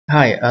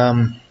Hi,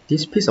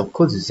 this piece of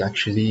code is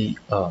actually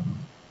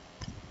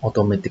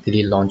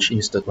automatically launch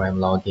Instagram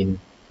login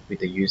with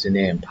the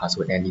username and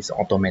password, and it's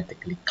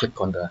automatically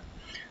click on the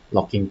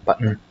login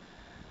button.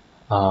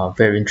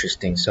 Very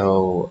interesting.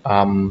 So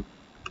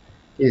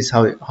this is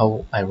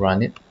how I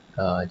run it.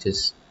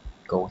 Just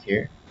go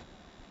here,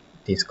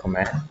 this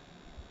command,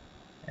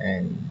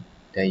 and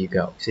there you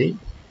go. See,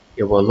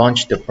 it will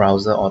launch the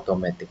browser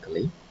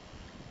automatically.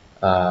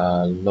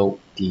 Load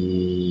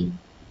the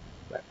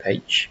web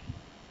page,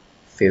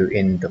 fill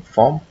in the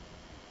form,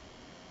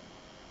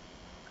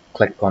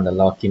 click on the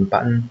login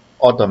button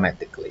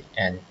automatically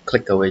and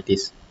click away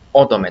this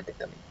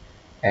automatically,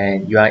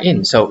 and you are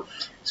in. So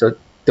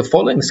the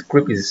following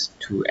script is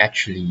to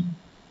actually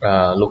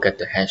look at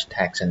the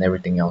hashtags and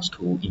everything else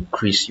to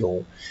increase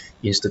your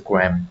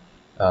Instagram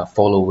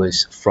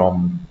followers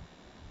from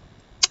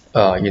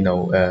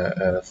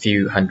a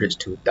few hundreds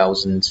to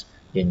thousands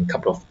in a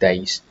couple of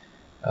days.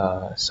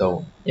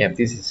 So yeah,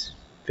 this is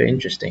very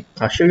interesting.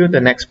 I'll show you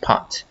the next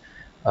part,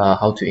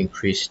 how to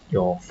increase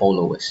your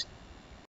followers.